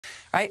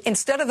right?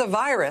 Instead of the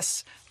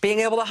virus being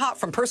able to hop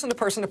from person to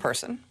person to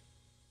person,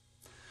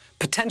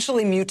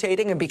 potentially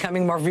mutating and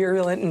becoming more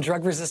virulent and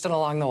drug-resistant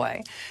along the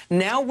way,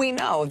 now we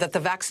know that the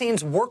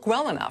vaccines work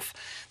well enough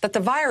that the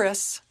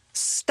virus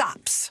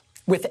stops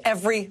with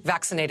every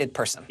vaccinated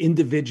person.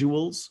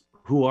 Individuals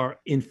who are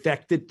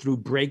infected through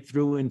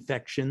breakthrough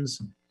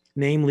infections,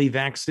 namely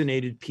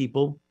vaccinated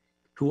people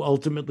who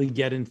ultimately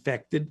get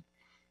infected,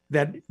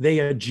 that they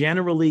are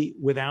generally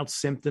without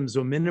symptoms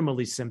or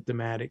minimally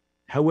symptomatic.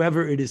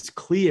 However, it is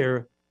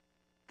clear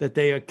that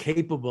they are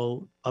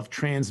capable of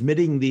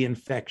transmitting the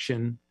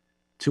infection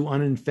to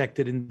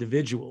uninfected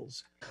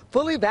individuals.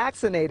 Fully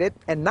vaccinated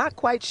and not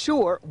quite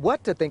sure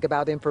what to think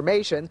about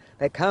information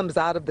that comes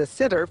out of the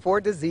Center for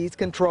Disease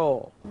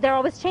Control. They're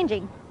always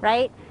changing,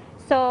 right?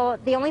 So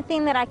the only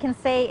thing that I can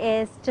say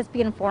is just be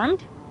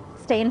informed,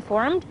 stay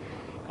informed,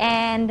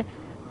 and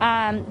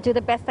do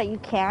the best that you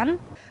can.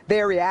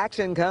 Their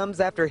reaction comes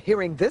after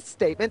hearing this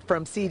statement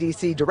from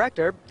CDC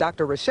Director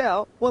Dr.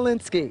 Rochelle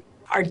Walensky.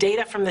 Our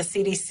data from the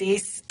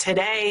CDC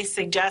today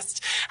suggests,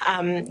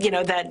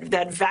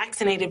 that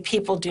vaccinated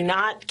people do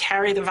not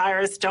carry the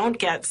virus, don't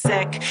get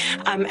sick,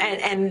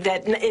 and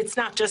that it's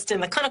not just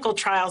in the clinical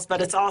trials,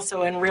 but it's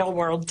also in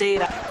real-world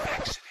data.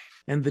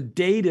 And the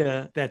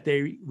data that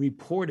they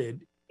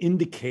reported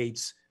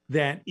indicates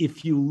that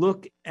if you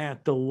look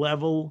at the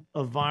level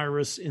of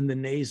virus in the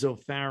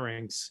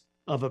nasopharynx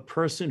of a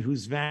person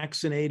who's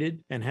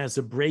vaccinated and has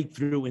a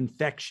breakthrough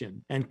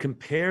infection and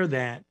compare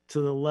that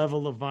to the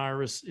level of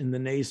virus in the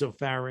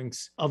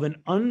nasopharynx of an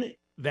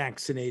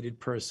unvaccinated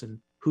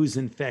person who's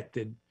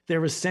infected,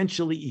 they're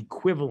essentially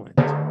equivalent.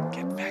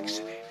 Get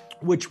vaccinated.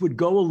 Which would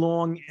go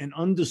along and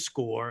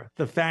underscore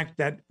the fact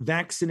that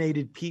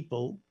vaccinated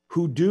people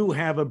who do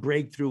have a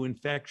breakthrough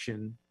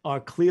infection are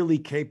clearly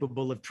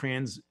capable of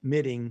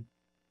transmitting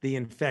the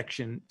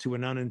infection to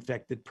an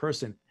uninfected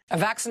person. A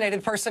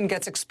vaccinated person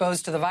gets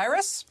exposed to the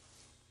virus.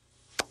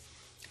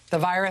 The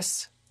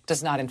virus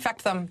does not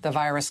infect them. The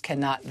virus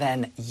cannot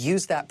then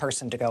use that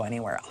person to go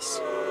anywhere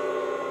else.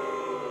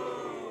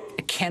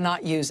 It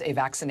cannot use a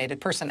vaccinated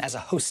person as a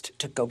host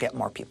to go get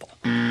more people.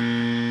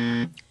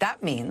 That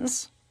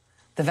means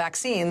the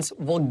vaccines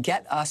will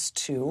get us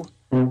to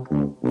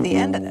the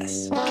end of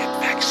this.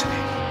 Get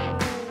vaccinated.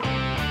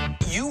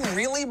 You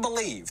really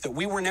believe that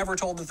we were never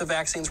told that the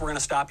vaccines were going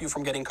to stop you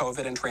from getting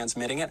COVID and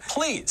transmitting it?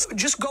 Please,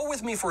 just go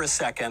with me for a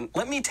second.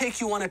 Let me take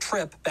you on a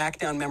trip back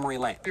down memory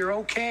lane. You're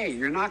okay.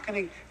 You're not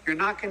going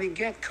to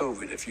get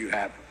COVID if you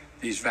have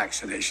these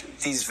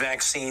vaccinations. These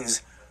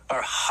vaccines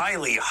are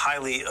highly,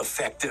 highly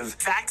effective.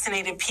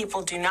 Vaccinated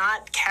people do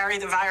not carry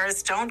the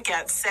virus, don't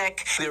get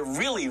sick. They're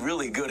really,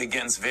 really good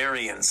against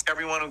variants.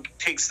 Everyone who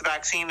takes the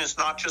vaccine is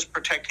not just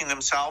protecting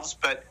themselves,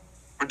 but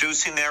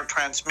reducing their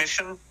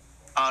transmission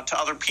to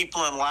other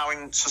people and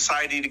allowing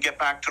society to get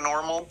back to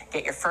normal.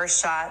 Get your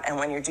first shot, and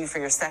when you're due for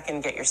your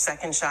second, get your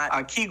second shot.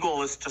 Our key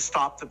goal is to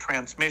stop the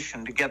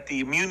transmission, to get the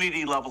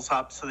immunity levels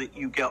up so that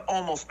you get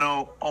almost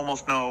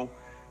no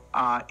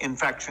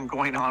infection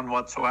going on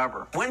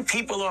whatsoever. When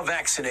people are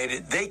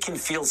vaccinated, they can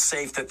feel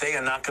safe that they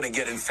are not going to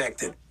get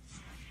infected.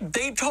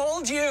 They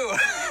told you.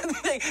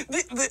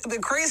 The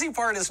crazy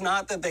part is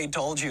not that they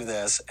told you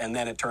this, and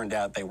then it turned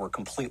out they were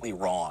completely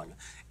wrong,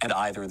 and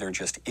either they're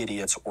just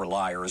idiots or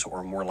liars,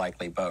 or more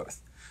likely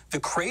both. The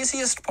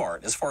craziest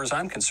part, as far as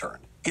I'm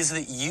concerned, is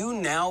that you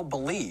now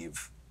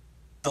believe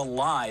the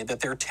lie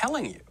that they're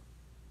telling you,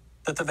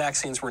 that the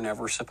vaccines were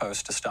never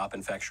supposed to stop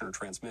infection or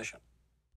transmission.